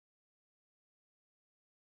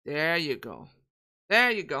There you go. There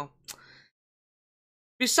you go.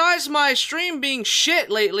 Besides my stream being shit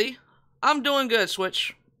lately, I'm doing good,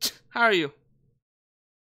 Switch. How are you?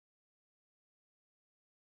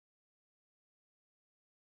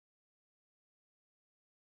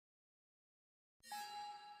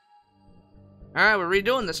 Alright, we're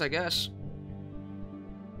redoing this, I guess.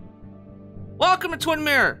 Welcome to Twin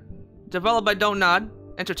Mirror! Developed by Dontnod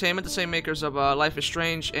Entertainment, the same makers of Life is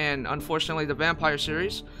Strange and, unfortunately, the Vampire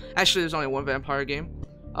series. Actually, there's only one Vampire game.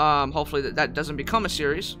 Hopefully that doesn't become a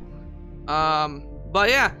series. But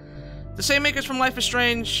yeah, the same makers from Life is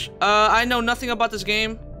Strange. I know nothing about this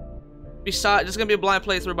game. Besides, it's gonna be a blind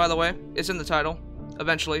playthrough, by the way. It's in the title.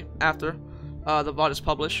 Eventually, after the VOD is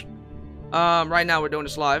published. Right now, we're doing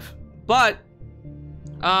this live. But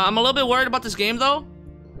I'm a little bit worried about this game, though,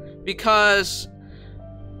 because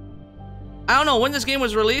I don't know when this game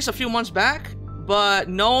was released, a few months back, but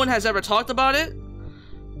no one has ever talked about it.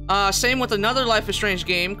 Same with another Life is Strange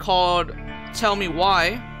game called Tell Me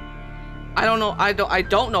Why. I don't know. I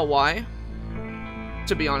don't know why,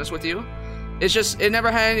 to be honest with you. It's just it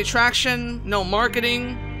never had any traction, no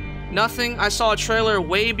marketing, nothing. I saw a trailer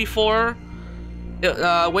way before it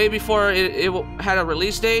had a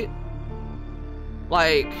release date.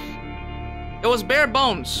 Like, it was bare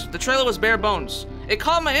bones. The trailer was bare bones. It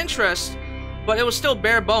caught my interest, but it was still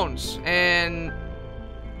bare bones. And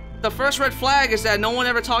the first red flag is that no one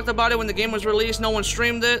ever talked about it when the game was released. No one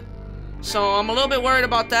streamed it. So I'm a little bit worried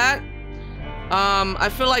about that. I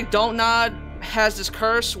feel like Dontnod has this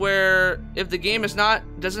curse where if the game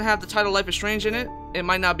doesn't have the title Life is Strange in it, it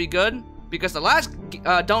might not be good. Because the last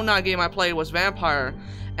Dontnod game I played was Vampire.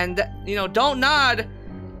 And, you know, Dontnod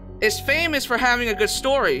is famous for having a good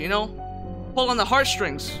story, you know? Pull on the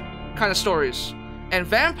heartstrings kind of stories. And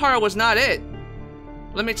Vampire was not it.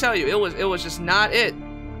 Let me tell you, it was just not it.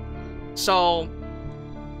 So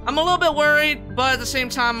I'm a little bit worried, but at the same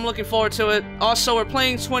time I'm looking forward to it. Also, we're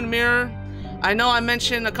playing Twin Mirror. I know I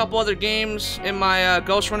mentioned a couple other games in my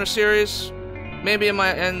Ghost Runner series, maybe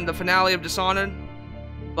in the finale of Dishonored,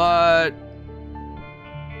 but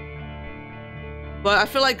I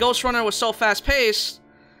feel like Ghost Runner was so fast-paced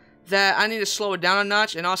that I need to slow it down a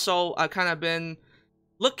notch. And also, I've kind of been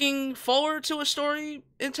looking forward to a story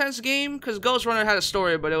intense game, because Ghost Runner had a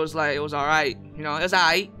story, but it was alright, you know, it was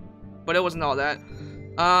alright, but it wasn't all that.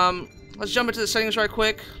 Let's jump into the settings right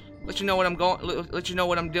quick. Let you know what I'm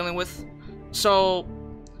dealing with. So,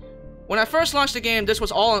 when I first launched the game, this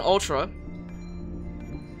was all in Ultra,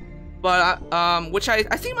 but which I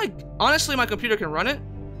think honestly my computer can run it,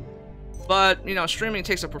 but you know, streaming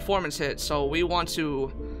takes a performance hit, so we want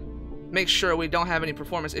to make sure we don't have any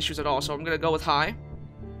performance issues at all. So I'm gonna go with high.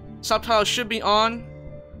 Subtitles should be on.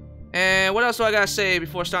 And what else do I gotta say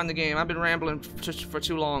before starting the game? I've been rambling for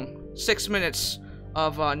too long. 6 minutes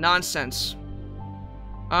of nonsense.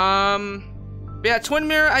 But yeah, Twin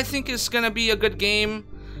Mirror I think is gonna be a good game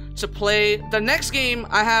to play. The next game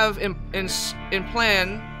I have in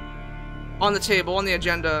plan on the table, on the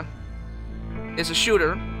agenda, is a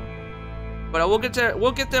shooter. But we'll get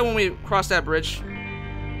there when we cross that bridge.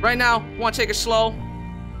 Right now, want to take it slow,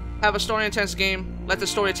 have a story-intense game, let the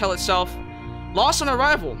story tell itself. Lost on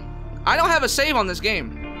Arrival. I don't have a save on this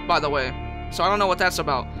game, by the way, so I don't know what that's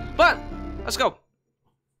about. But let's go.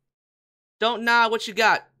 Dontnod, what you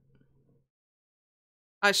got?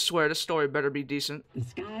 I swear, this story better be decent. The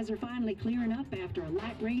skies are finally clearing up after a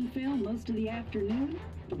light rainfall most of the afternoon.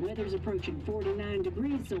 The weather's approaching 49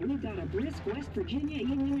 degrees, so we've got a brisk West Virginia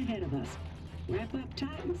evening ahead of us. Wrap up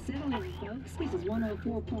tight and settle in, folks. This is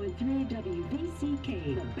 104.3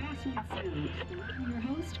 WVCK, the Basswood Sound. I'm your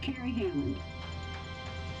host, Carrie Hammond.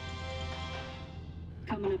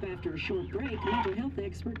 Coming up after a short break, mental health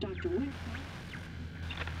expert Dr. Wick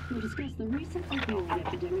will discuss the recent opioid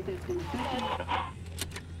epidemic that's been affecting.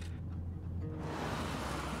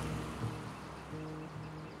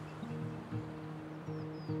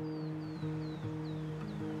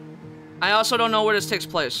 I also don't know where this takes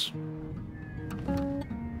place.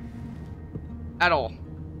 At all.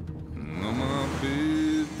 No, my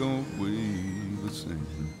bed don't weigh the same.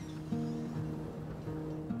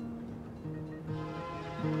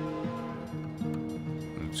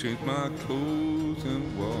 I change my clothes and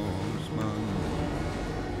wash my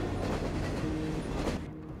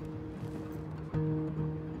hands.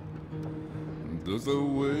 Does the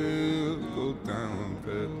well go down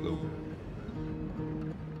that low?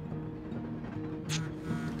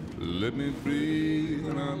 Let me breathe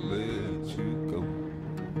and I'll let you go.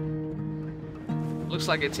 Looks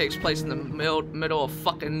like it takes place in the middle of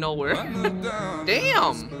fucking nowhere.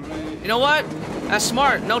 Damn! You know what? That's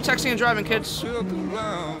smart. No texting and driving, kids.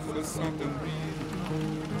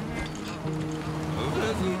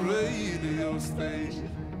 There's a radio station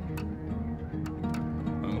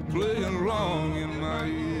playing along in my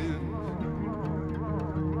ears.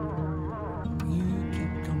 You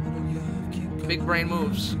keep coming alive, keep coming Big brain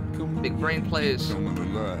moves. Big brain plays. coming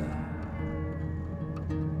alive.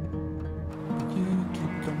 You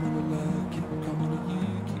keep coming alive, keep coming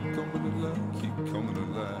alive, keep coming alive, keep coming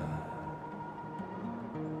alive.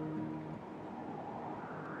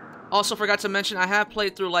 Also forgot to mention, I have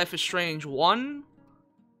played through Life is Strange 1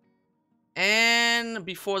 and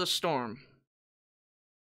Before the Storm.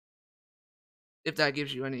 If that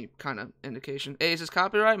gives you any kind of indication. Hey, is this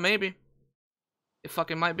copyright? Maybe. It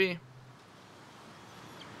fucking might be.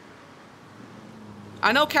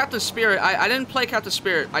 I know Captain Spirit. I didn't play Captain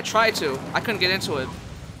Spirit. I tried to. I couldn't get into it.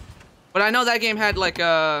 But I know that game had like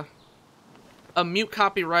a mute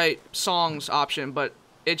copyright songs option, but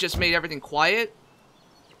it just made everything quiet.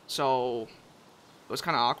 So it was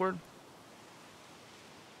kind of awkward.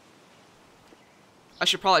 I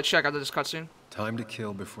should probably check after this cutscene. Time to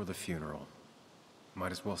kill before the funeral.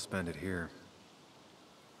 Might as well spend it here.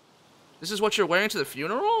 This is what you're wearing to the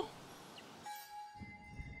funeral?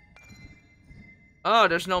 Oh,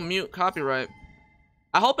 there's no mute copyright.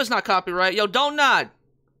 I hope it's not copyright. Yo, Dontnod!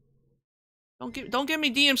 Don't give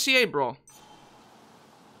me DMCA, bro.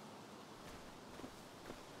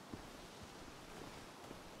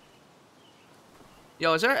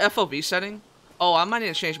 Yo, is there an FOV setting? Oh, I might need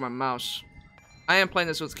to change my mouse. I am playing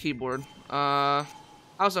this with keyboard.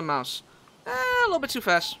 How's the mouse? A little bit too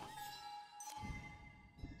fast.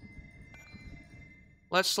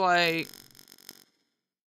 Let's like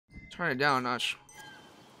turn it down a notch.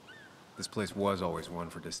 This place was always one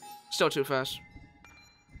for Still too fast.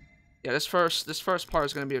 Yeah, this first part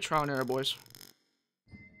is gonna be a trial and error, boys.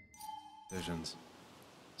 decisions.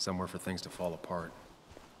 Somewhere for things to fall apart.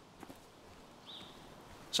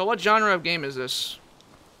 So what genre of game is this?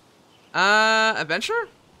 Adventure?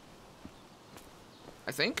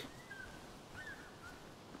 I think.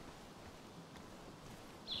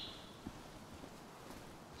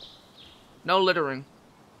 No littering.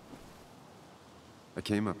 I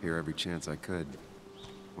came up here every chance I could.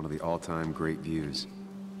 One of the all-time great views.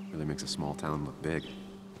 Really makes a small town look big.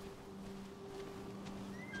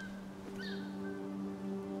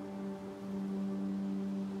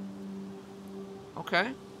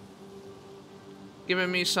 Okay.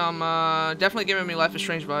 Giving me some, definitely giving me Life is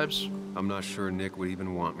Strange vibes. I'm not sure Nick would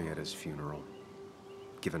even want me at his funeral,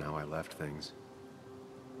 given how I left things.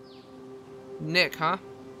 Nick, huh?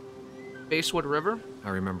 Basswood River? I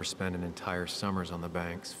remember spending entire summers on the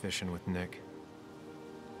banks, fishing with Nick.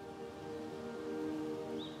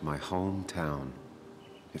 My hometown.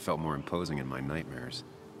 It felt more imposing in my nightmares.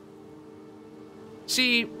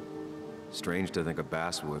 See, Strange to think of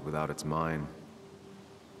Basswood without its mine.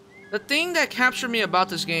 the thing that captured me about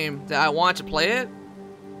this game, that I wanted to play it,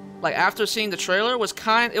 like after seeing the trailer, was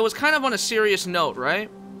it was kind of on a serious note, right?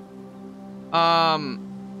 And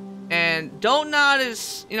Dontnod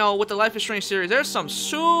is, you know, with the Life is Strange series, there's some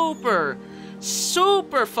super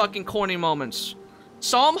fucking corny moments.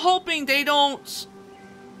 So I'm hoping they don't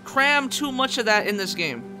cram too much of that in this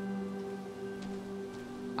game.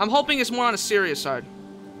 I'm hoping it's more on the serious side.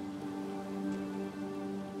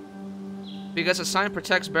 Because a sign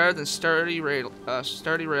protects better than sturdy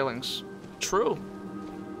railings. True.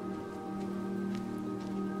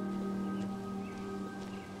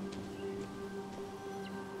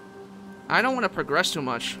 I don't want to progress too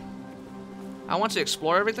much. I want to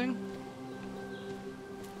explore everything.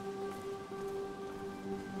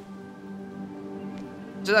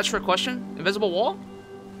 Is that a trick question? Invisible wall?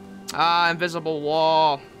 Ah, invisible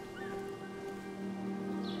wall.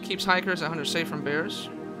 Keeps hikers and hunters safe from bears.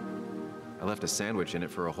 I left a sandwich in it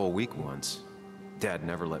for a whole week once. Dad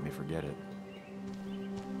never let me forget it.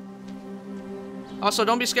 Also,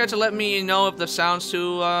 don't be scared to let me know if the sound's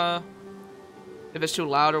too, if it's too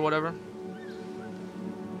loud or whatever.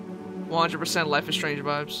 100% Life is Strange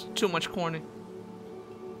vibes. Too much corny.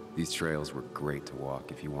 These trails were great to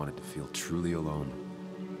walk if you wanted to feel truly alone.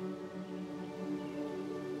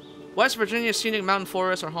 West Virginia's scenic mountain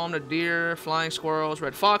forests are home to deer, flying squirrels,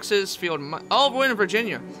 red foxes, field mice. Oh, we're in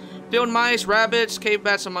Virginia. Field mice, rabbits, cave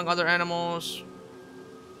bats, among other animals.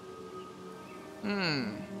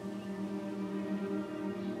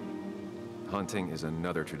 Hunting is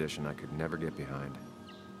another tradition I could never get behind.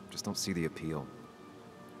 Just don't see the appeal.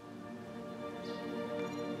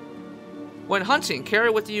 When hunting, carry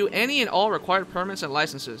with you any and all required permits and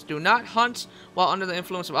licenses. Do not hunt while under the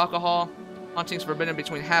influence of alcohol. Hunting is forbidden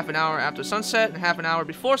between half an hour after sunset and half an hour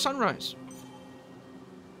before sunrise.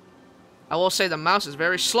 I will say the mouse is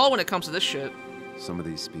very slow when it comes to this shit. Some of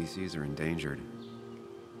these species are endangered.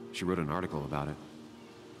 She wrote an article about it.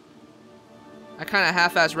 I kind of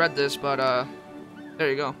half-ass read this, but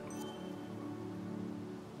there you go.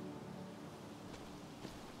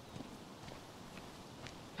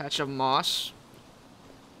 Patch of moss.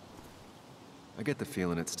 I get the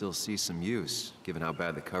feeling it still sees some use, given how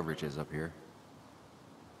bad the coverage is up here.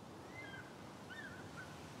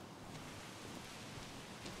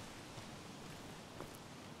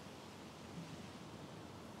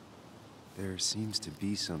 There seems to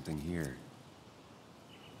be something here.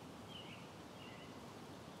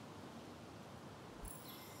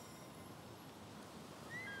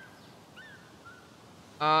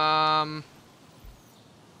 Can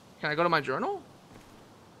I go to my journal?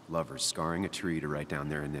 Lovers scarring a tree to write down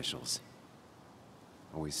their initials.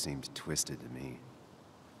 Always seemed twisted to me.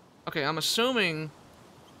 Okay, I'm assuming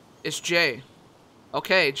it's J.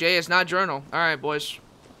 Okay, J is not journal. Alright, boys.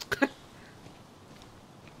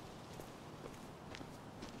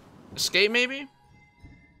 Escape, maybe?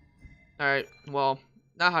 Alright, well,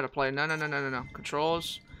 not how to play. No.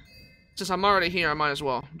 Controls. Since I'm already here, I might as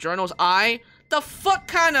well. Journals, I. The fuck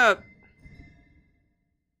kind of...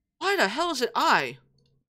 Why the hell is it I?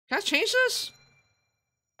 Can I change this?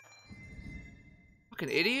 Fucking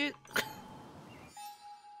idiot.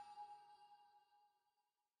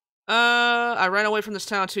 I ran away from this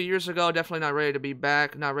town 2 years ago. Definitely not ready to be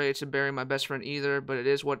back. Not ready to bury my best friend either, but it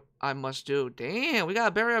is what I must do. Damn, we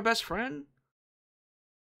gotta bury our best friend?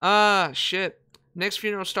 Shit. Next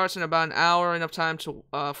funeral starts in about an hour. Enough time to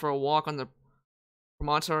for a walk on the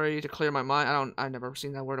promontory to clear my mind. I've never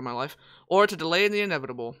seen that word in my life. Or to delay the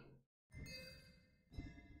inevitable.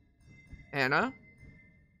 Anna?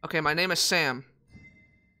 Okay, my name is Sam.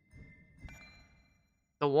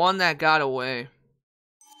 The one that got away.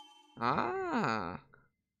 Ah.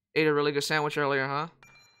 Ate a really good sandwich earlier, huh?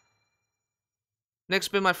 Nick's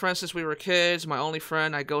been my friend since we were kids. My only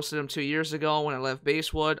friend. I ghosted him 2 years ago when I left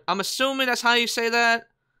Basswood. I'm assuming that's how you say that.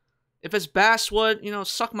 If it's Basswood, you know,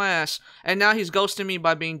 suck my ass. And now he's ghosting me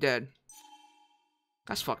by being dead.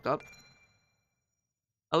 That's fucked up.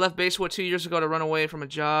 I left Basswood 2 years ago to run away from a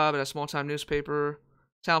job at a small-time newspaper.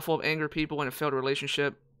 Town full of angry people and a failed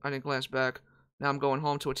relationship. I didn't glance back. Now I'm going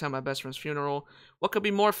home to attend my best friend's funeral. What could be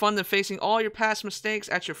more fun than facing all your past mistakes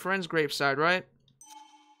at your friend's graveside, right?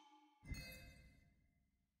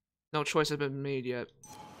 No choice has been made yet.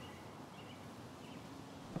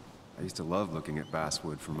 I used to love looking at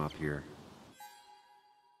Basswood from up here.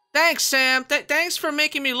 Thanks, Sam. Thanks for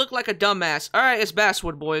making me look like a dumbass. Alright, it's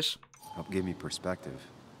Basswood, boys. Helped give me perspective.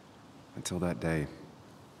 Until that day.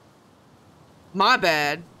 My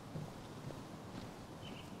bad.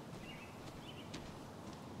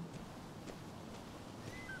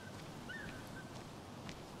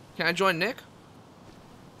 Can I join Nick?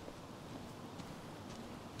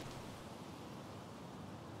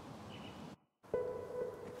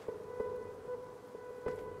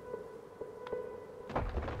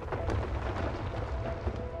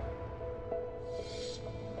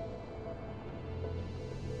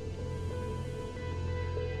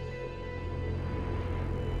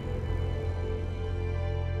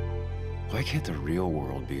 Why can't the real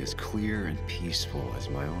world be as clear and peaceful as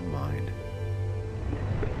my own mind?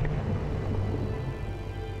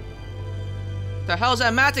 The hell's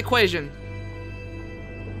that math equation?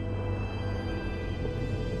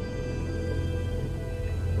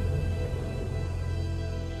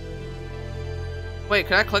 Wait,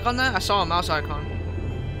 can I click on that? I saw a mouse icon.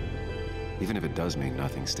 Even if it does mean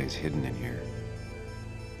nothing stays hidden in here.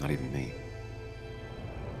 Not even me.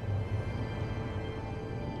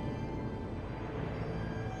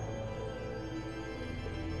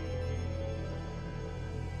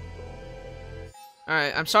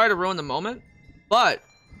 Alright, I'm sorry to ruin the moment, but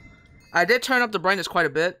I did turn up the brightness quite a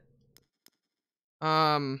bit.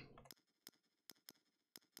 I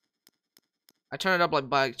turn it up like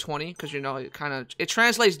by 20 because you know it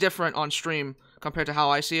translates different on stream compared to how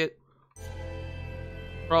I see it.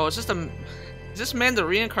 Bro, is this man the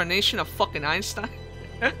reincarnation of fucking Einstein?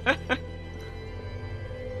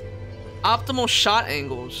 Optimal shot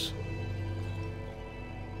angles.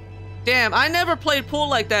 Damn, I never played pool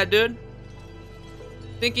like that, dude.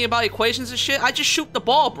 Thinking about equations and shit, I just shoot the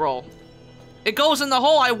ball, bro. It goes in the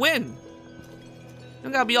hole, I win. You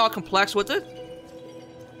don't gotta be all complex with it.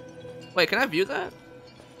 Wait, can I view that?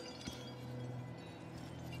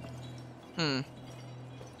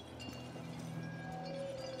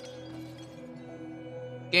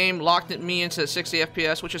 Game locked me into 60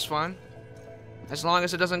 FPS, which is fine. As long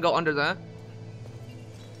as it doesn't go under that.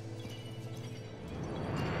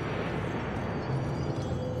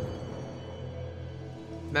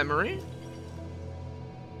 Memory?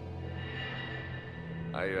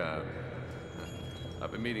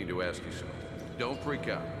 I've been meaning to ask you something. Don't freak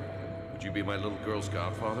out. Would you be my little girl's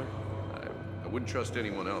godfather? I wouldn't trust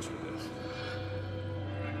anyone else with this.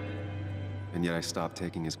 And yet I stopped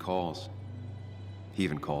taking his calls. He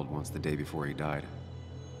even called once the day before he died.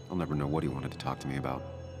 I'll never know what he wanted to talk to me about.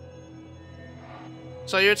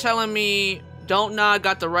 So you're telling me Dontnod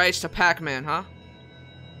got the rights to Pac-Man, huh?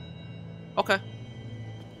 Okay.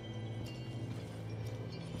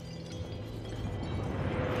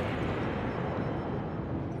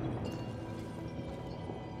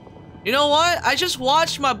 You know what? I just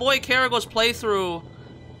watched my boy Carago's playthrough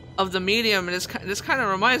of the Medium, and this kind of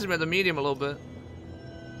reminds me of the Medium a little bit.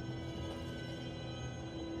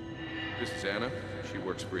 This is Anna. She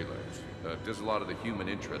works freelance. Does a lot of the human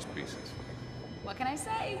interest pieces. What can I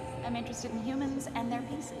say? I'm interested in humans and their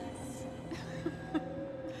pieces.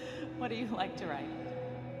 What do you like to write?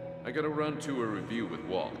 I gotta run to a review with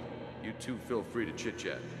Walt. You two feel free to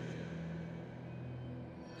chit-chat.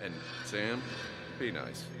 And Sam, be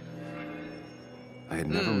nice. I had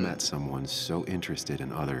never met someone so interested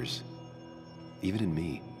in others, even in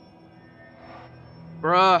me.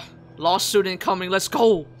 Bruh, lawsuit incoming, let's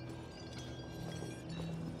go!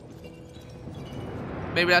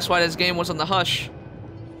 Maybe that's why this game was on the hush.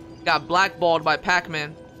 Got blackballed by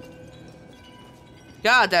Pac-Man.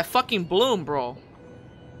 God, that fucking bloom, bro.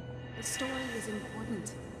 The story is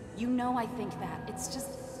important. You know I think that. It's just...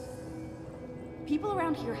 people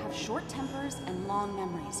around here have short tempers and long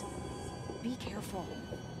memories. Be careful.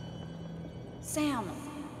 Sam,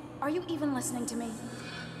 are you even listening to me?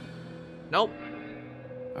 Nope.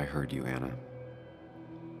 I heard you, Anna.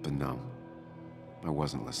 But no, I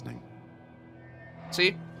wasn't listening.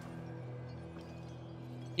 See?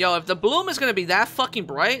 Yo, if the bloom is gonna be that fucking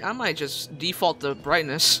bright, I might just default the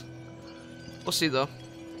brightness. We'll see, though.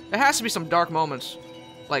 There has to be some dark moments.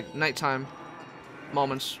 Like, nighttime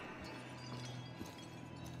moments.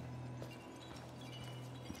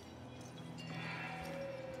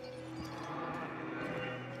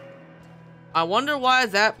 I wonder why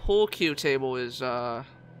that pool cue table is, why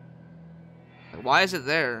is it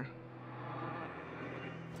there?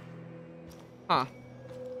 Huh.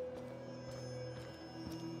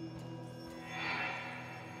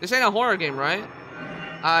 This ain't a horror game, right?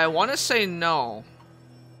 I want to say no.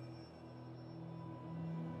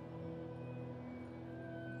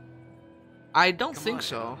 I don't think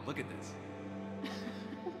so. Look at this.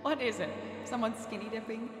 What is it? Someone skinny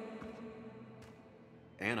dipping?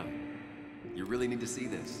 Anna, you really need to see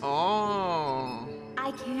this. Oh.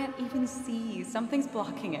 I can't even see. Something's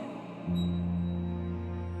blocking it.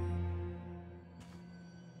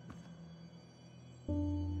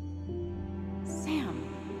 Sam,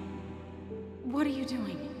 what are you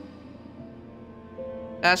doing?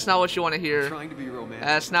 That's not what you want to hear. Trying to be romantic.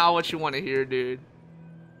 That's not what you want to hear, dude.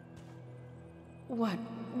 What?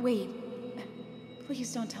 Wait.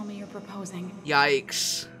 Please don't tell me you're proposing.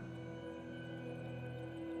 Yikes.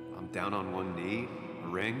 I'm down on one knee, a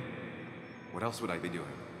ring. What else would I be doing?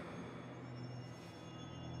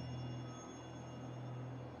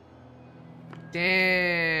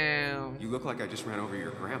 Damn. You look like I just ran over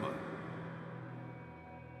your grandma.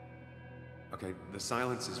 Okay, the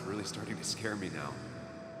silence is really starting to scare me now.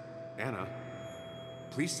 Anna,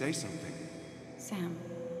 please say something. Sam,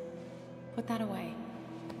 put that away.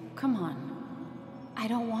 Come on. I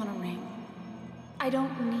don't want a ring. I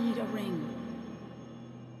don't need a ring.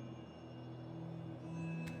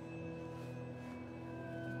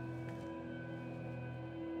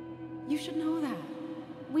 You should know that.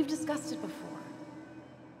 We've discussed it before.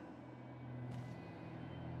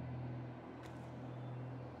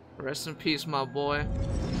 Rest in peace, my boy.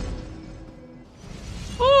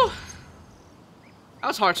 Whew. That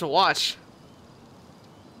was hard to watch.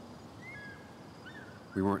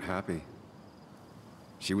 We weren't happy.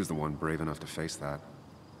 She was the one brave enough to face that.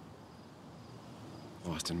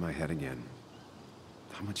 Lost in my head again.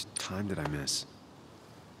 How much time did I miss?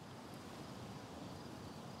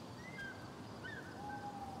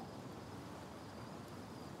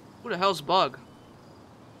 Who the hell's Bug?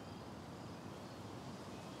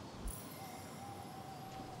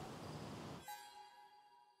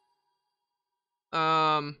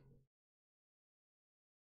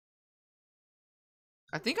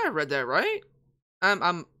 I think I read that right.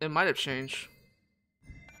 It might have changed.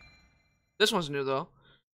 This one's new though.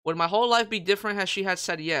 Would my whole life be different had she had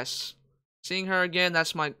said yes? Seeing her again,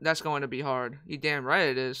 that's going to be hard. You damn right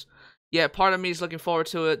it is. Yeah, part of me is looking forward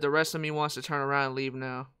to it. The rest of me wants to turn around and leave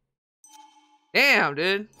now. Damn,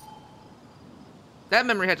 dude. That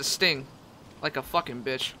memory had to sting. Like a fucking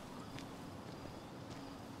bitch.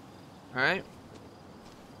 Alright.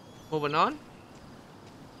 Moving on.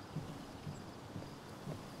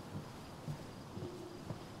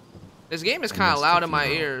 This game is I kind of missed loud the in my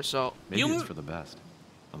funeral. ears, so Maybe it's for the best.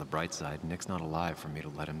 On the bright side, Nick's not alive for me to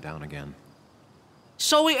let him down again.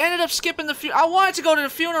 So we ended up skipping the I wanted to go to the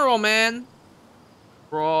funeral, man.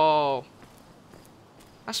 Bro.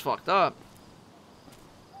 That's fucked up.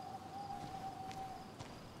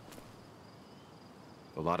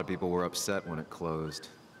 A lot of people were upset when it closed,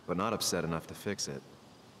 but not upset enough to fix it.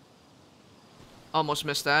 Almost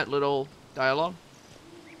missed that little dialogue.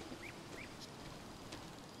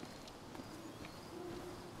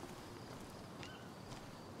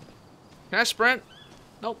 Can I sprint?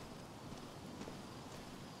 Nope.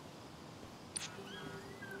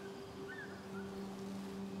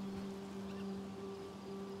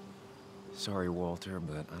 Sorry, Walter,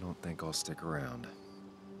 but I don't think I'll stick around.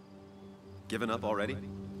 Given up already?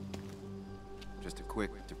 Just a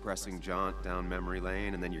quick, depressing jaunt down memory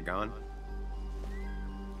lane and then you're gone?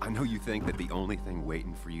 I know you think that the only thing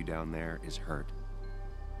waiting for you down there is hurt.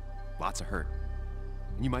 Lots of hurt.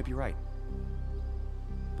 And you might be right.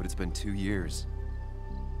 But it's been 2 years.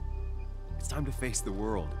 It's time to face the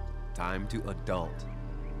world. Time to adult.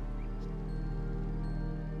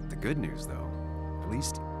 The good news, though, at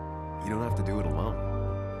least you don't have to do it alone.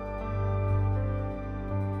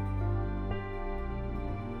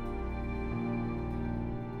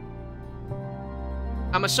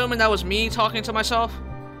 I'm assuming that was me talking to myself.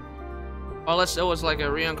 Or unless it was like a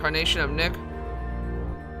reincarnation of Nick.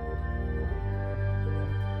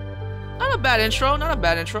 Not a bad intro, not a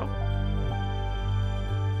bad intro.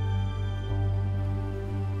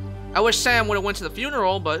 I wish Sam would have went to the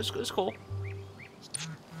funeral, but it's cool.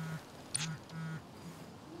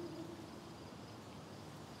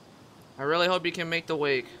 I really hope you can make the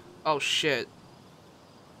wake. Oh shit.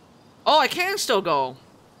 Oh, I can still go.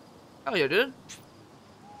 Hell yeah, dude.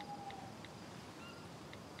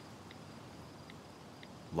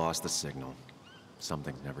 Lost the signal. Some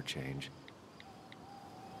things never change.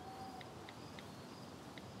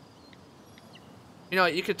 You know,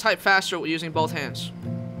 you could type faster using both hands.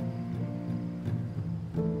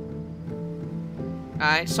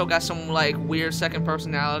 Alright, so got some like weird second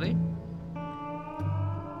personality.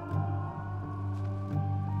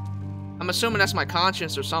 I'm assuming that's my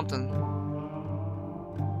conscience or something.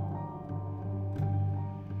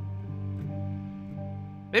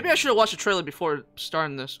 Maybe I should have watched the trailer before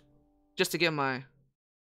starting this, just to get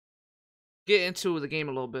into the game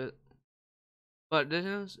a little bit. But this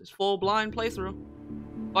is it's full blind playthrough.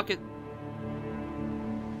 Fuck it.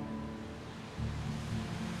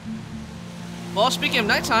 Well, speaking of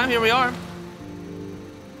nighttime, here we are.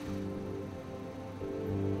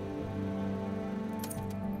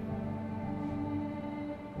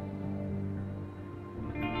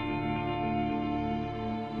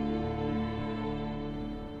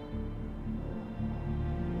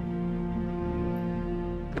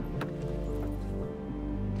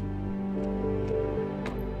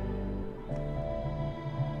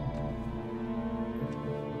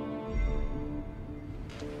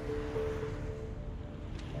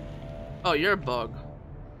 Oh, you're a bug.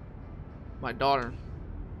 My daughter.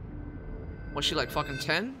 Was she like fucking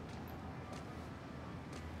 10?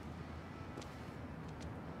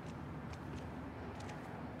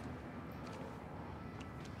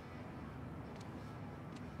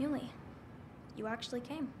 Yuli, you actually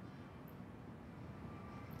came.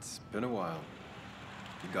 It's been a while.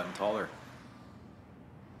 You've gotten taller.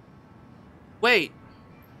 Wait.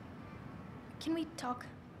 Can we talk?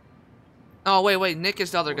 Oh, wait. Nick is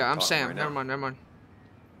the other guy. I'm talking Sam. right Never now. mind.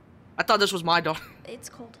 I thought this was my daughter. It's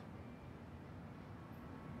cold.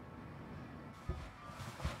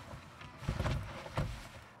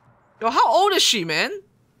 Yo, how old is she, man?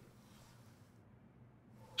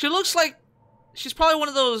 She looks like she's probably one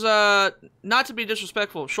of those, not to be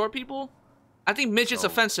disrespectful, short people. I think midget's So,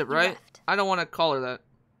 offensive, you right? left. I don't want to call her that.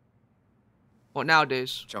 Well,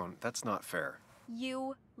 nowadays. Joan, that's not fair.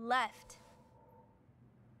 You left.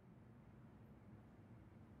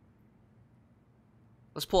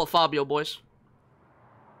 Let's pull a Fabio, boys.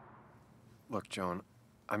 Look, Joan,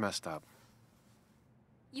 I messed up.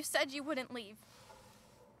 You said you wouldn't leave.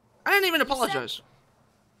 I didn't even apologize.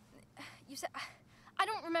 You said... I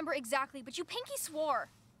don't remember exactly, but you pinky swore.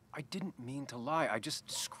 I didn't mean to lie. I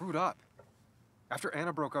just screwed up. After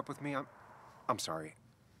Anna broke up with me, I'm sorry.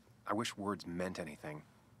 I wish words meant anything.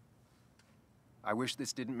 I wish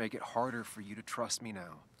this didn't make it harder for you to trust me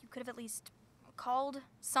now. You could have at least called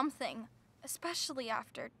something, especially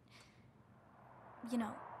after... You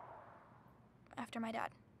know, after my dad.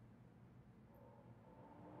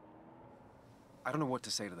 I don't know what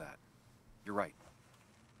to say to that. You're right.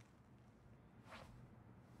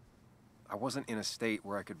 I wasn't in a state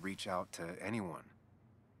where I could reach out to anyone.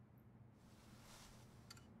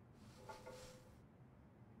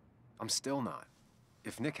 I'm still not.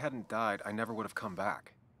 If Nick hadn't died, I never would have come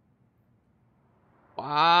back.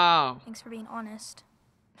 Wow. Thanks for being honest.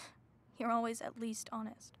 You're always at least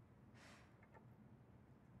honest.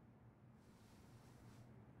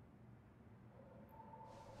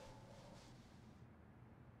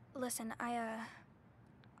 Listen, I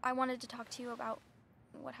wanted to talk to you about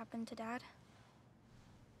what happened to Dad.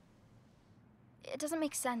 It doesn't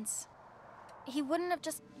make sense. He wouldn't have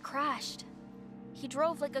just crashed. He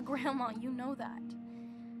drove like a grandma, you know that.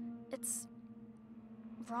 It's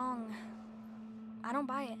wrong. I don't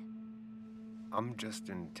buy it. I'm just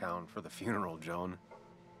in town for the funeral, Joan.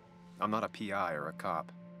 I'm not a PI or a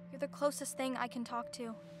cop. You're the closest thing I can talk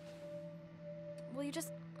to. Will you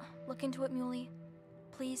just look into it, Muley?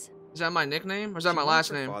 Please? Is that my nickname or is that She my wants last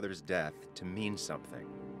her name? father's death to mean something.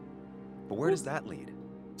 But where does that lead?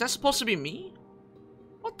 Is that supposed to be me?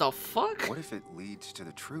 What the fuck? What if it leads to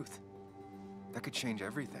the truth? That could change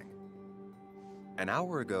everything. An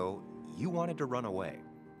hour ago, you wanted to run away.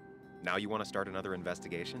 Now you want to start another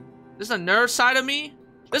investigation? This is the nerd side of me?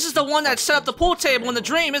 This is the one that set up the pool table in the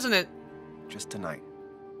dream, isn't it? Just tonight.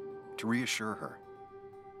 To reassure her.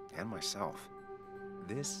 And myself.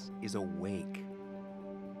 This is a wake.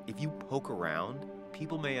 If you poke around,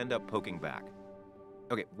 people may end up poking back.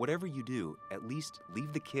 Okay, whatever you do, at least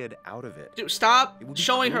leave the kid out of it. Dude, stop It would be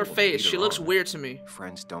showing her cruel face. either She looks on. weird to me.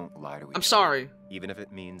 Friends don't lie to each I'm other. sorry. Even if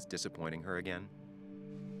it means disappointing her again.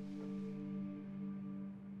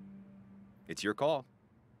 It's your call.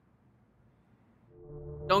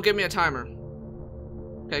 Don't give me a timer.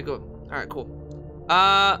 Okay, good. Alright, cool.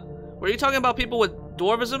 Were you talking about people with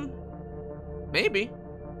dwarvism? Maybe.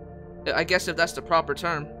 I guess if that's the proper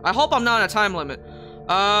term. I hope I'm not on a time limit.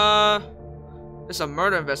 It's a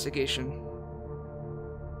murder investigation.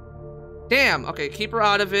 Damn. Okay, keep her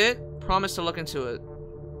out of it. Promise to look into it.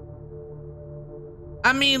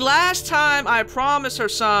 I mean, last time I promised her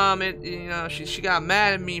some, you know, she got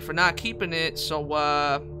mad at me for not keeping it, so,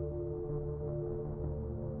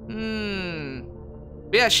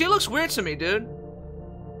 yeah, she looks weird to me, dude.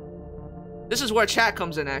 This is where chat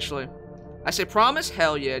comes in, actually. I say promise?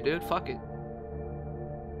 Hell yeah, dude. Fuck it.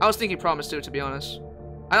 I was thinking promise, too, to be honest.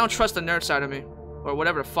 I don't trust the nerd side of me. Or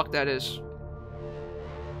whatever the fuck that is.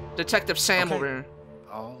 Detective Sam Okay. over here.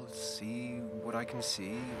 I'll see what I can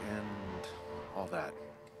see and all that.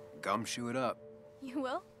 Gumshoe it up. You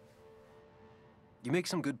will? You make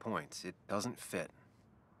some good points. It doesn't fit.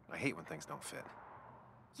 I hate when things don't fit.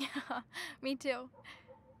 Yeah, me too.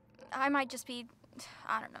 I might just be,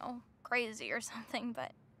 I don't know, crazy or something,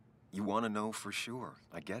 but You want to know for sure.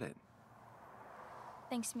 I get it.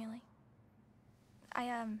 thanks, Muley.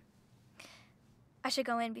 I should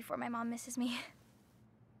go in before my mom misses me.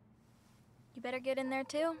 You better get in there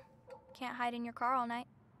too. Can't hide in your car all night.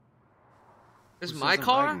 This is Who my says I'm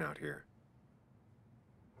car? hiding out here?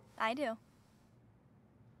 I do.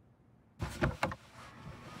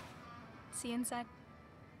 See you inside.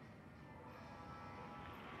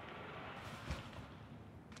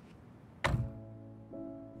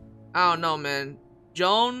 I don't know, man.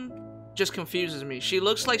 Joan just confuses me. She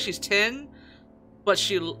looks like she's 10, but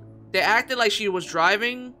they acted like she was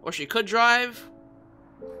driving, or she could drive.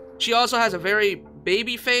 She also has a very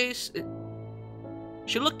baby face.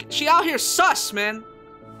 She out here sus, man.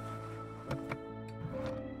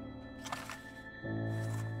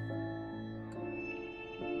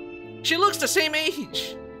 She looks the same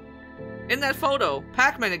age. In that photo.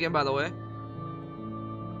 Pac-Man again, by the way.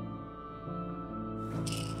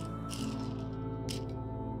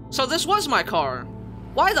 So this was my car.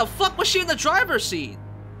 Why the fuck was she in the driver's seat?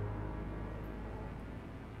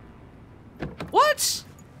 What?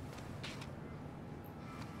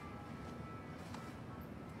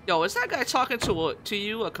 Yo, is that guy talking to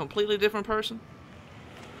you, a completely different person?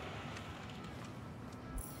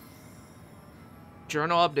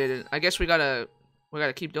 Journal updated. I guess we gotta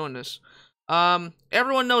keep doing this.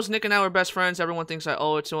 Everyone knows Nick and I were best friends. Everyone thinks I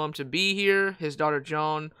owe it to him to be here. His daughter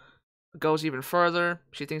Joan goes even further.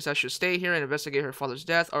 She thinks I should stay here and investigate her father's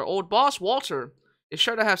death. Our old boss, Walter, is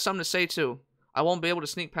sure to have something to say too. I won't be able to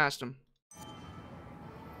sneak past him.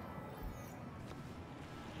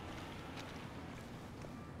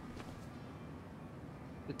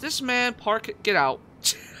 Did this man park it? Get out.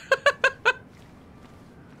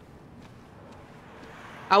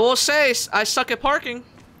 I will say, I suck at parking.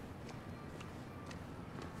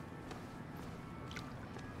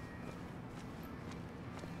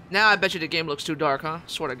 Now I bet you the game looks too dark, huh?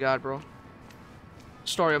 Swear to God, bro.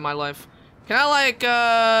 Story of my life. Can I, like,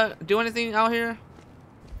 do anything out here?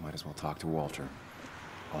 Might as well talk to Walter.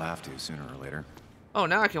 I'll have to sooner or later. Oh,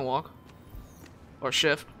 now I can walk. Or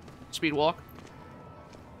shift. Speed walk.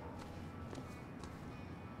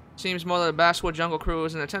 Seems more that the Basswood Jungle Crew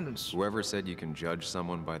is in attendance. Whoever said you can judge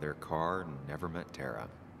someone by their car never met Tara.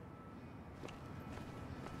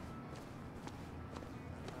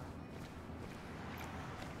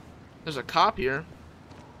 There's a cop here.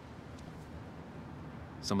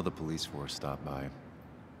 Some of the police force stopped by,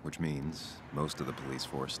 which means most of the police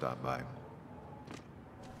force stopped by.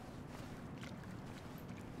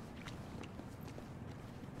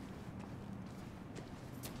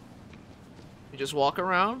 You just walk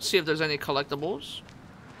around, see if there's any collectibles.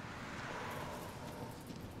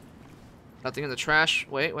 Nothing in the trash.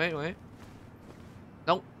 Wait.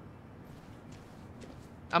 Nope.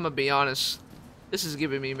 I'm gonna be honest. This is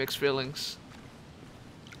giving me mixed feelings.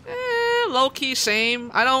 Low key,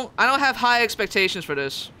 same. I don't have high expectations for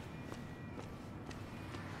this.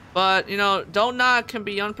 But you know, Dontnod can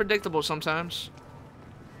be unpredictable sometimes.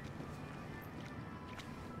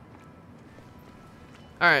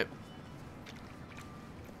 All right.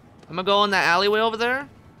 I'm gonna go in that alleyway over there.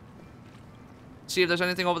 See if there's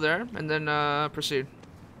anything over there, and then proceed.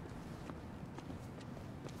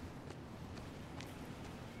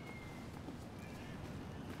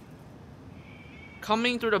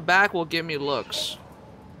 Coming through the back will give me looks.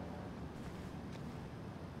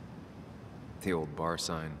 The old bar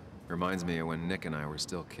sign reminds me of when Nick and I were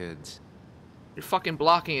still kids. You're fucking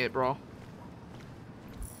blocking it, bro.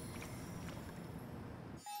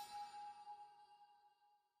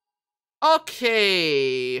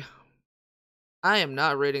 Okay. I am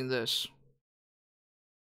not rating this.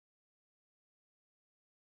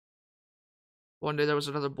 One day there was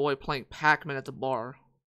another boy playing Pac-Man at the bar.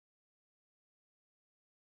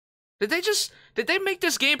 Did they make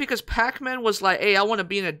this game because Pac-Man was like, hey, I want to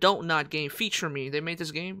be in a Dontnod game, feature me. They made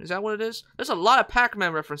this game? Is that what it is? There's a lot of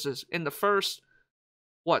Pac-Man references in the first,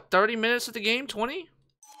 what, 30 minutes of the game? 20?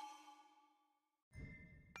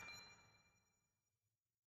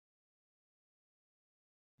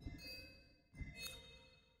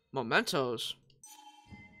 Mementos.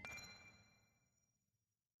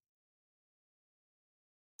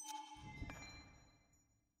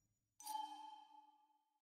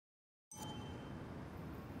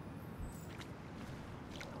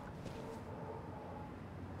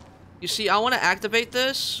 You see, I want to activate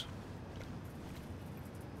this,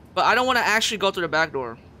 but I don't want to actually go through the back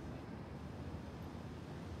door.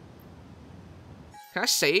 Can I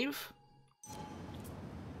save?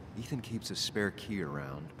 Ethan keeps a spare key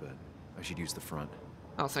around, but I should use the front.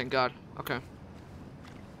 Oh, thank God. Okay.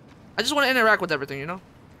 I just want to interact with everything, you know?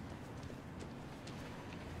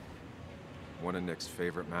 One of Nick's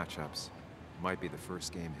favorite matchups. Might be the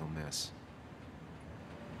first game he'll miss.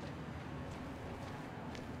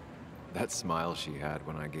 That smile she had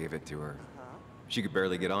when I gave it to her. She could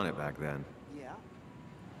barely get on it back then.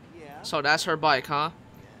 So that's her bike, huh?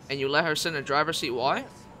 And you let her sit in the driver's seat, why?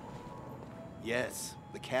 Yes,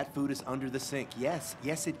 the cat food is under the sink. Yes,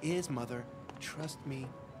 it is, Mother. Trust me.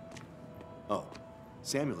 Oh,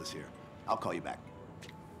 Samuel is here. I'll call you back.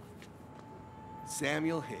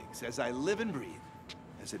 Samuel Higgs, as I live and breathe.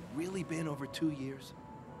 Has it really been over 2 years?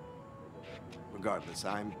 Regardless,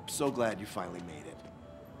 I'm so glad you finally made it.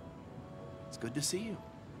 It's good to see you.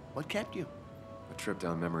 What kept you? A trip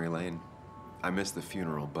down memory lane. I missed the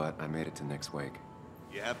funeral, but I made it to Nick's wake.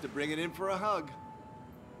 You have to bring it in for a hug.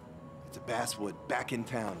 It's a Basswood back in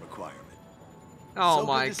town requirement. Oh So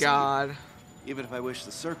my good to see God. you, even if I wish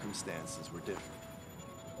the circumstances were different.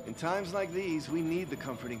 In times like these, we need the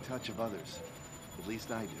comforting touch of others. At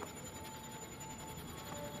least I do.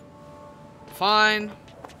 Fine.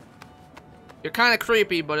 You're kind of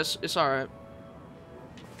creepy, but it's alright.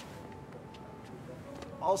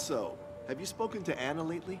 Also, have you spoken to Anna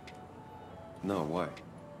lately? No, why?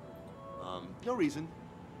 No reason.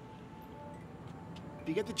 If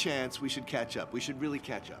you get the chance, we should catch up. We should really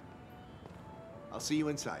catch up. I'll see you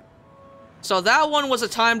inside. So that one was a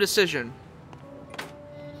time decision.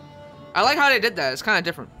 I like how they did that. It's kind of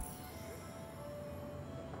different.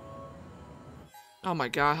 Oh my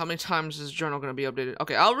God, how many times is this journal going to be updated?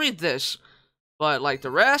 Okay, I'll read this. But like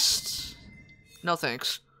the rest, no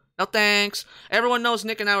thanks. No thanks. Everyone knows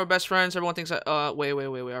Nick and I were best friends. Everyone thinks that, wait. I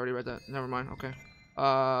already read that. Never mind. Okay.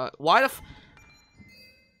 Why the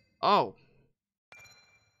oh.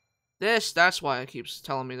 That's why it keeps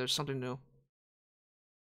telling me there's something new.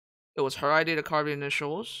 It was her idea to carve the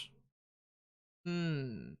initials.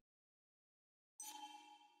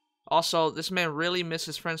 Also, this man really missed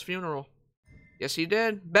his friend's funeral. Yes, he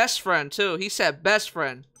did. Best friend, too. He said best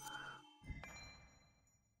friend.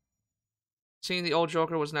 Seeing the old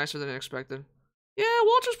Joker was nicer than expected. Yeah,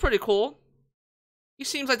 Walter's pretty cool. He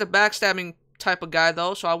seems like the backstabbing type of guy,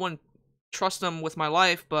 though, so I wouldn't trust him with my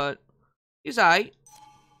life, but he's aight.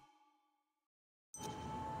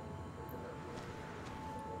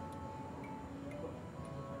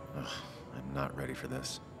 Ugh, I'm not ready for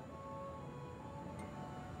this.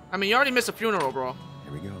 I mean, you already missed a funeral, bro.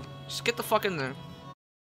 Here we go. Just get the fuck in there.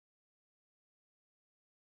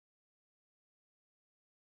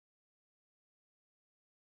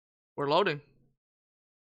 We're loading.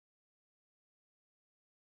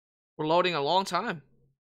 We're loading a long time.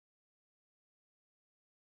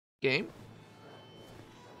 Game?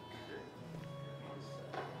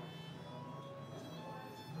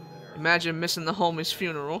 Imagine missing the homie's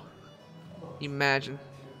funeral. Imagine.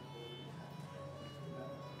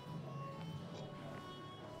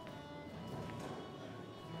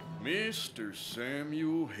 Mr.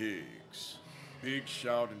 Samuel Higgs, big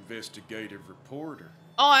shot investigative reporter.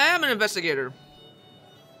 Oh, I am an investigator.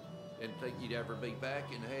 Didn't think you'd ever be back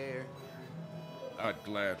in here. I'd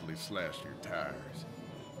gladly slash your tires,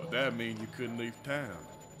 but that mean you couldn't leave town.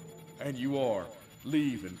 And you are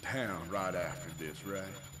leaving town right after this, right?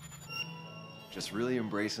 Just really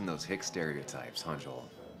embracing those hick stereotypes, huh, Joel?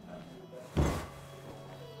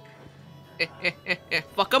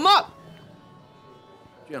 Fuck him up!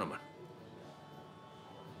 Gentlemen.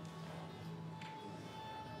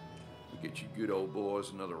 We get you good old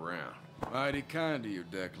boys another round. Mighty kind of you,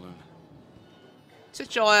 Declan.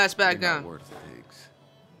 Sit your ass back You're down. not worth it, Higgs.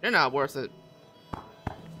 You're not worth it.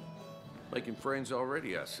 Making friends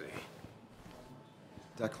already, I see.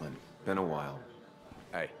 Declan, been a while.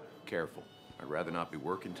 Hey, careful. I'd rather not be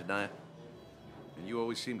working tonight. And you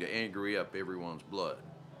always seem to angry up everyone's blood.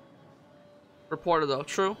 Reporter, though.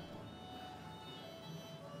 True.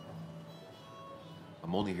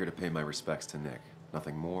 I'm only here to pay my respects to Nick.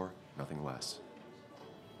 Nothing more, nothing less.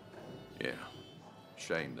 Yeah.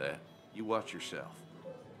 Shame that. You watch yourself.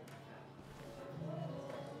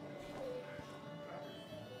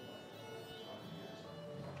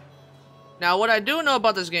 Now, what I do know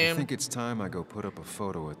about this I game think it's time I go put up a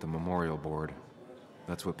photo at the memorial board.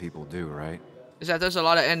 That's what people do, right? is that there's a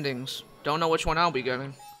lot of endings. Don't know which one I'll be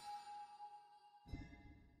getting.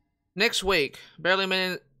 Nick's wake. Barely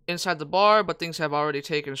made it inside the bar, but things have already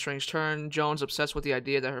taken a strange turn. Joan's obsessed with the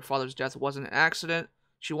idea that her father's death wasn't an accident.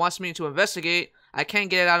 She wants me to investigate. I can't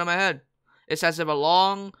get it out of my head. It's as if a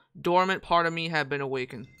long, dormant part of me had been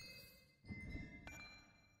awakened.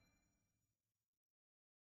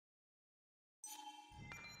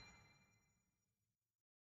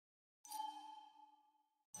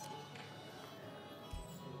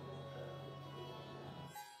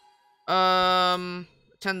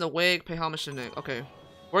 Attend the wake, pay homage to Nick. Okay.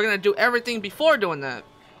 We're gonna do everything before doing that.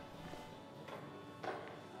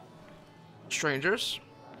 Strangers.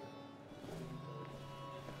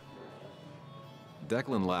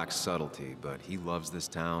 Declan lacks subtlety, but he loves this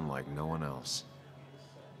town like no one else.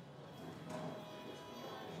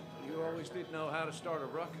 You always did know how to start a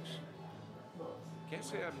ruckus. Can't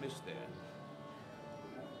say I missed that.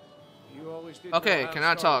 You always did Okay, know how can to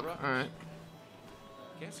I start talk? a ruckus. Alright.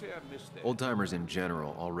 Can't say I missed that. Old-timers in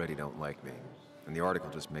general already don't like me, and the article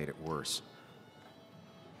just made it worse.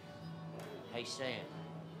 Hey, Sam,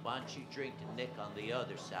 why don't you drink to Nick on the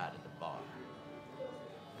other side of the bar?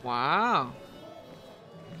 Wow.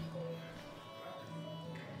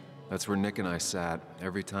 That's where Nick and I sat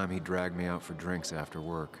every time he dragged me out for drinks after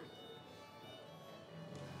work.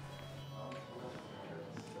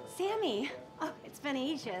 Sammy! Oh, it's been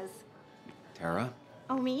ages. Tara?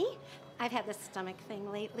 Oh, me? I've had this stomach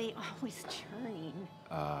thing lately, always churning.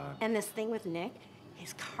 And this thing with Nick,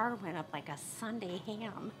 his car went up like a Sunday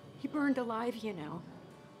ham. He burned alive, you know.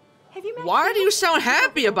 Have you met Why him? do you sound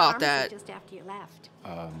happy about Pharmacy that? Just after you left.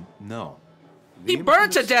 No. He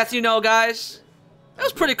burned to death, you know, guys. That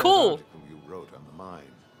was pretty cool. That article you wrote on the mine.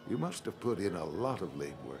 You must have put in a lot of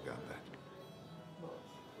legwork on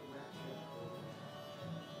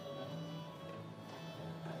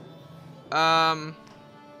that.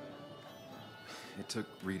 It took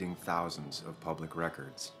reading thousands of public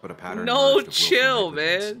records, but a pattern No, emerged of willful chill,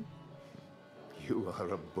 negligence. man. You are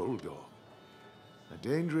a bulldog. A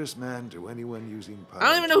dangerous man to anyone using power. I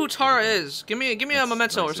don't even know who Tara is. Give me a That's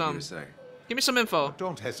memento or nice of you something. to say. Give me some info.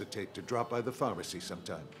 Don't hesitate to drop by the pharmacy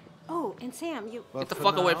sometime. Oh, and Sam, you... But Get the for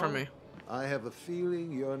fuck away now, from me. I have a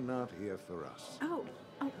feeling you're not here for us. Oh,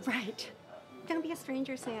 right. Gonna be a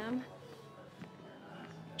stranger, Sam.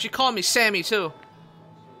 She called me Sammy, too.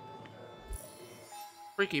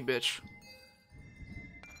 Freaky bitch.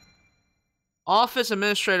 Office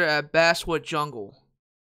administrator at Basswood Jungle.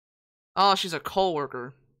 Oh, she's a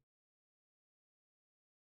co-worker.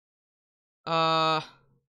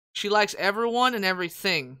 She likes everyone and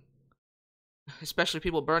everything. Especially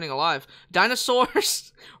people burning alive.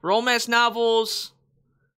 Dinosaurs, romance novels,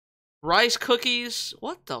 rice cookies.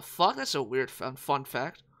 What the fuck? That's a weird fun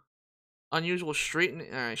fact. Unusual street.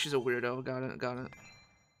 Alright, she's a weirdo. Got it, got it.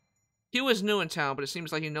 He was new in town, but it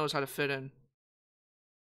seems like he knows how to fit in.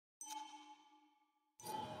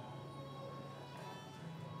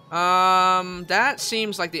 That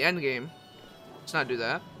seems like the end game. Let's not do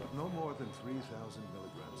that. No more than 3,000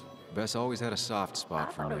 milligrams. Bess always had a soft spot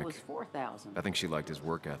I for thought Nick. it was 4,000. I think she liked his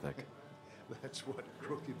work ethic. That's what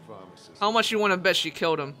crooked pharmacists. How much you want to bet she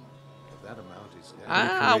killed him? That amount is.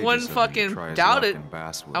 I wouldn't fucking doubt it.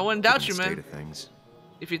 I wouldn't doubt you, man.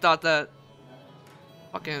 If you thought that.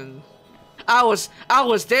 Fucking. I was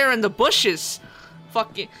there in the bushes.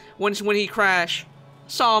 Fucking when he crashed.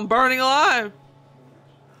 Saw him burning alive.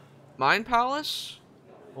 Mind Palace?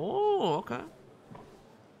 Oh, okay.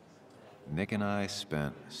 Nick and I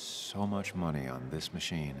spent so much money on this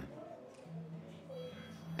machine.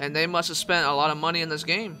 And they must have spent a lot of money in this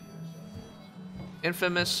game.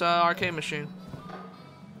 Infamous arcade machine.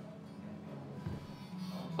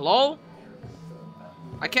 Hello?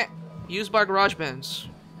 I can't use by garage bands.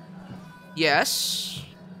 Yes.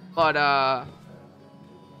 But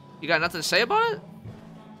you got nothing to say about it?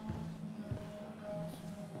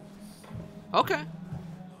 Okay.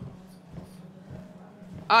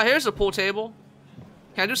 Ah, here's a pool table.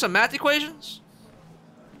 Can I do some math equations?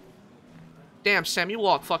 Damn, Sam, you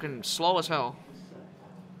walk fucking slow as hell.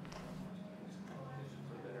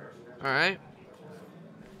 Alright.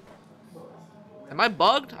 Am I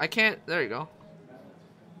bugged? I can't. There you go.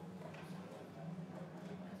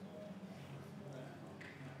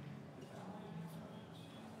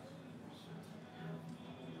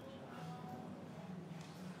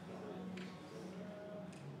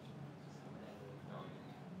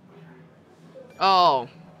 Oh.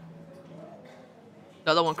 The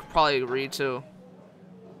other one could probably read too.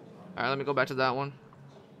 Alright, let me go back to that one.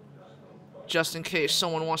 Just in case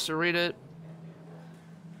someone wants to read it.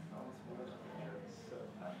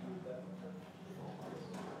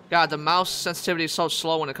 God, the mouse sensitivity is so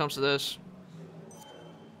slow when it comes to this.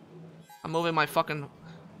 I'm moving my fucking...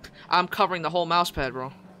 I'm covering the whole mouse pad,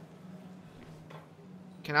 bro.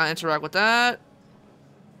 Can I interact with that?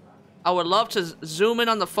 I would love to zoom in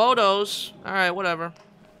on the photos. Alright, whatever.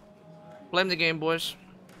 Blame the game, boys.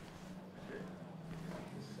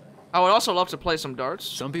 I would also love to play some darts.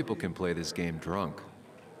 Some people can play this game drunk.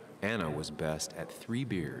 Anna was best at 3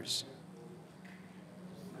 beers.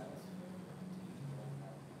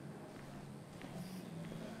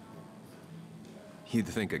 You'd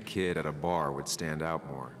think a kid at a bar would stand out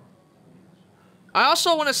more. I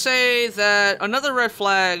also want to say that another red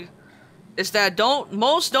flag is that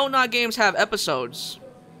most Dontnod games have episodes.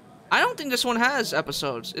 I don't think this one has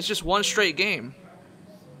episodes. It's just one straight game,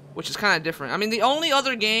 which is kind of different. I mean, the only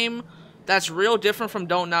other game that's real different from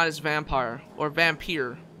Dontnod is Vampire or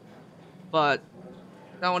Vampire, but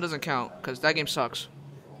that one doesn't count because that game sucks.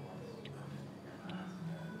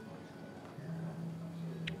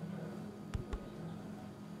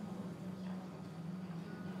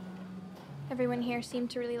 Everyone here seemed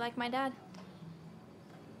to really like my dad.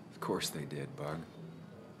 Of course they did, Bug.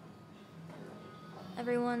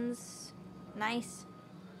 Everyone's nice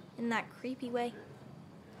in that creepy way.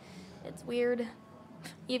 It's weird.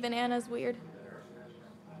 Even Anna's weird.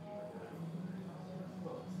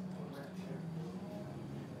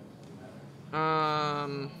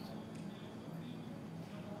 Your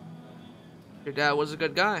dad was a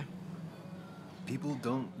good guy. People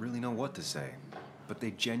don't really know what to say, but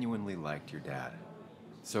they genuinely liked your dad.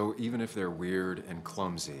 So even if they're weird and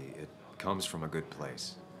clumsy, it comes from a good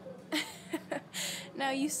place.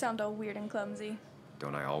 Now you sound all weird and clumsy.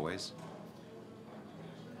 Don't I always?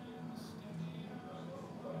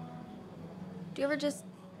 Do you ever just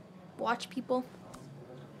watch people?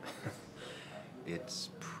 It's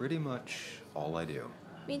pretty much all I do.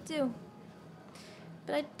 Me too.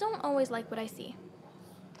 But I don't always like what I see.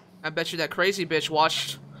 I bet you that crazy bitch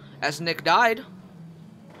watched as Nick died.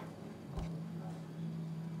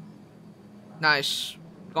 Nice.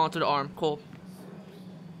 Going through the arm. Cool.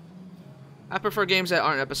 I prefer games that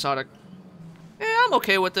aren't episodic. Yeah, I'm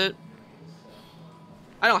okay with it.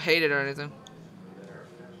 I don't hate it or anything.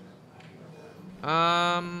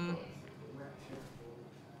 Can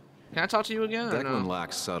I talk to you again? Or Declan no?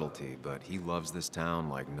 lacks subtlety, but he loves this town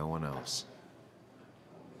like no one else.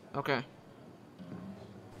 Okay.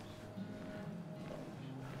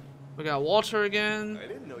 We got Walter again. I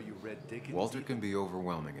didn't know you read Dickens. Walter can be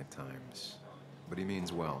overwhelming at times, but he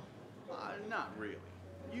means well. Not really.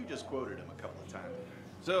 You just quoted him a couple of times.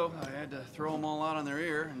 So I had to throw them all out on their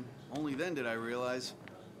ear, and only then did I realize.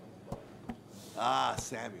 Ah,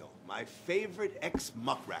 Samuel, my favorite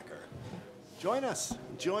ex-muckracker. Join us.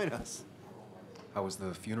 Join us. How was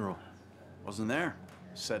the funeral? Wasn't there.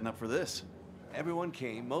 setting up for this. Everyone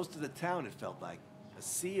came, most of the town, it felt like. A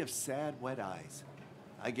sea of sad, wet eyes.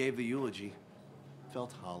 I gave the eulogy.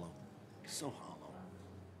 Felt hollow. So hollow.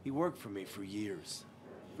 He worked for me for years.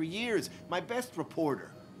 For years, my best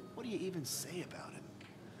reporter. What do you even say about him?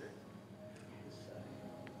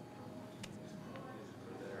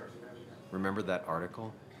 Remember that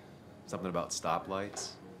article? Something about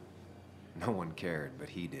stoplights? No one cared, but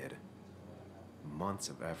he did. Months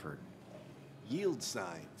of effort. Yield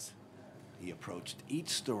signs. He approached each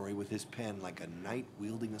story with his pen like a knight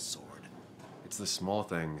wielding a sword. It's the small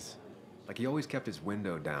things. Like he always kept his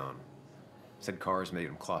window down. Said cars made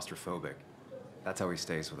him claustrophobic. That's how he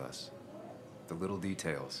stays with us. The little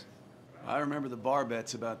details. I remember the bar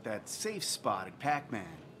bets about that safe spot at Pac-Man.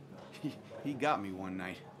 He got me one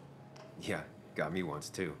night. Yeah, got me once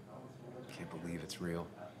too. Can't believe it's real.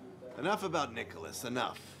 Enough about Nicholas,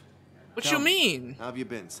 enough. What Tell you me, mean? How have you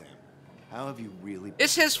been, Sam? How have you really been?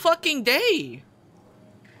 It's his fucking day.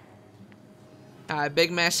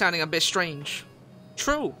 Big man sounding a bit strange.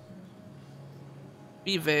 True.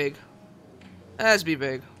 Be vague. Let's be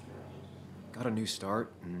vague. Got a new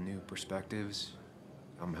start and new perspectives.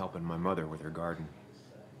 I'm helping my mother with her garden.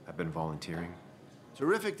 I've been volunteering.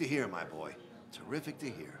 Terrific to hear, my boy. Terrific to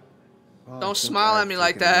hear. Well, Don't smile at me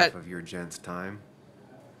like that. Of your gent's time.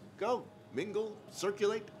 Go, mingle,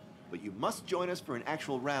 circulate, but you must join us for an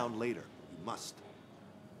actual round later. You must.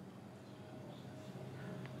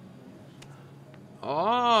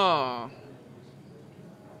 Oh.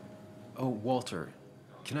 Oh, Walter,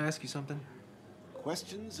 can I ask you something?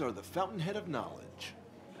 Questions are the fountainhead of knowledge.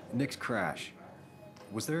 Nick's crash.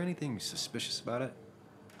 Was there anything suspicious about it?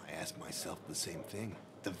 I asked myself the same thing.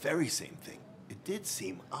 The very same thing. It did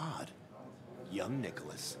seem odd. Young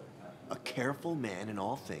Nicholas, a careful man in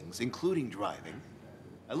all things, including driving.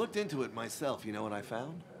 I looked into it myself. You know what I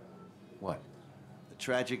found? What? A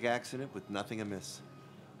tragic accident with nothing amiss.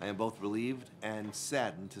 I am both relieved and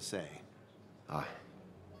saddened to say. Ah.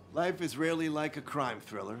 Life is rarely like a crime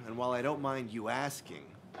thriller, and while I don't mind you asking,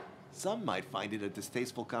 some might find it a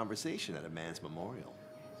distasteful conversation at a man's memorial.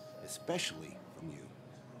 Especially from you.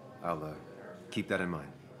 I'll, keep that in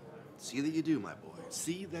mind. See that you do, my boy.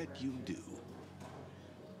 See that you do.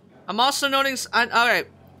 I'm also noting... Alright,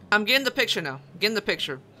 I'm getting the picture now. Getting the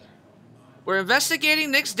picture. We're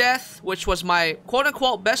investigating Nick's death, which was my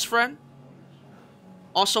quote-unquote best friend.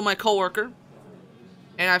 Also my coworker.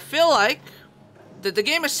 And I feel like that the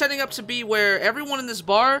game is setting up to be where everyone in this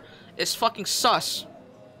bar is fucking sus.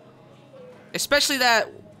 Especially that...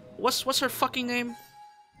 What's her fucking name?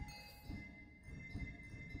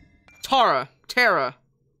 Tara.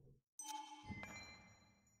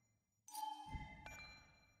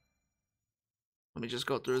 Let me just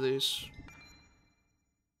go through these.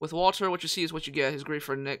 With Walter, what you see is what you get. His grief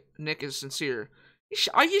for Nick is sincere.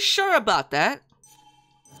 Are you sure about that?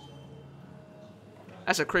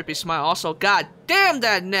 That's a creepy smile. Also, god damn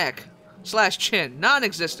that neck / chin,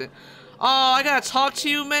 non-existent. Oh, I gotta talk to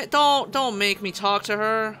you, man. Don't make me talk to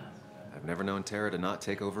her. I've never known Tara to not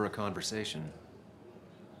take over a conversation.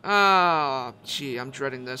 Oh, gee, I'm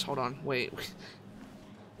dreading this. Hold on, wait.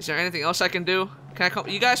 Is there anything else I can do? Can I come?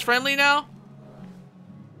 You guys friendly now?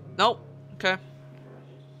 Nope. Okay.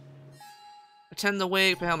 Attend the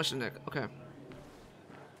wake. Pay homage to Nick. Okay.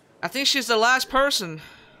 I think she's the last person.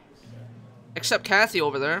 Except Kathy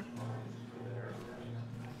over there.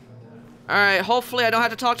 Alright, hopefully I don't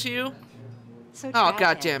have to talk to you. So oh,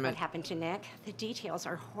 god damn it. What happened to Nick? The details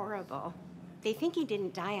are horrible. They think he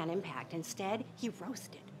didn't die on impact. Instead, he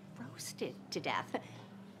roasted to death.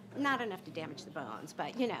 Not enough to damage the bones,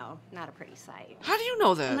 but, you know, not a pretty sight. How do you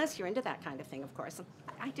know that? Unless you're into that kind of thing, of course.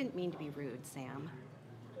 I didn't mean to be rude, Sam.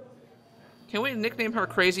 Can we nickname her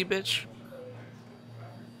Crazy Bitch?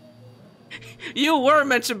 You were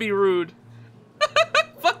meant to be rude.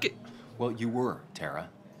 Fuck it. Well, you were, Tara.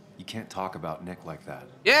 You can't talk about Nick like that.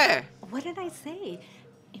 Yeah. What did I say?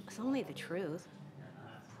 It was only the truth.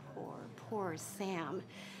 Poor Sam.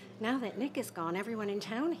 Now that Nick is gone, everyone in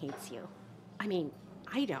town hates you. I mean,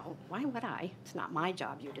 I don't. Why would I? It's not my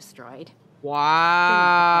job you destroyed.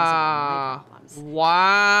 Wow. Wow. I mean, that's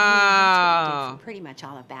what you did for pretty much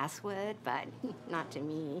all of Basswood, but not to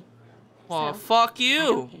me. Well, so, fuck you. I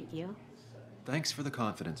don't hate you. Thanks for the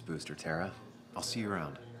confidence booster, Tara. I'll see you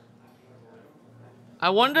around. I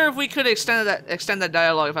wonder if we could extend that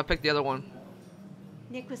dialogue if I picked the other one.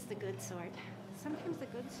 Nick was the good sort. Sometimes the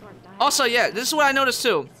good sort dies. Also, yeah, this is what I noticed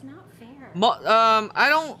too. It's not fair.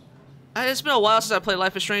 It's been a while since I played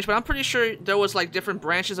Life is Strange, but I'm pretty sure there was like different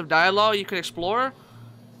branches of dialogue you could explore.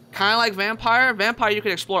 Kind of like Vampire. Vampire, you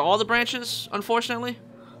could explore all the branches, unfortunately.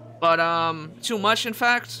 But, too much, in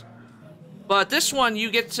fact. But this one,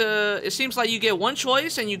 you get to... It seems like you get one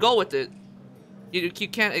choice and you go with it. You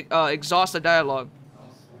can't exhaust the dialogue.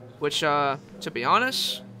 Which, to be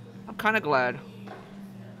honest, I'm kind of glad.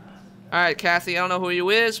 Alright, Kathy, I don't know who you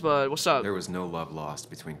is, but what's up? There was no love lost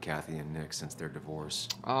between Kathy and Nick since their divorce.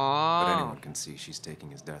 Oh. But anyone can see she's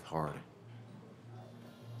taking his death hard.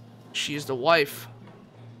 She's the wife.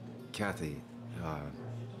 Kathy,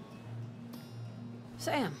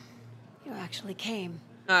 Sam, you actually came.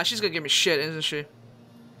 Nah, she's gonna give me shit, isn't she?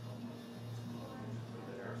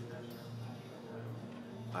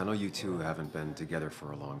 I know you two haven't been together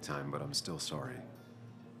for a long time, but I'm still sorry.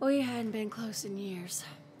 We hadn't been close in years,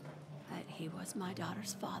 but he was my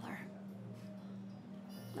daughter's father.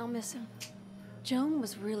 I'll miss him. Joan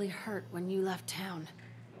was really hurt when you left town.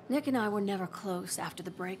 Nick and I were never close after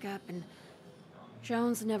the breakup, and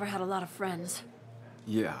Joan's never had a lot of friends.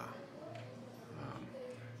 Yeah.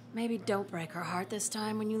 Maybe don't break her heart this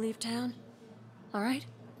time when you leave town. All right?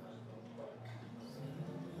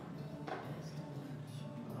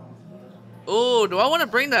 Oh, do I want to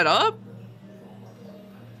bring that up?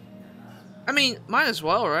 I mean, might as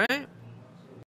well, right?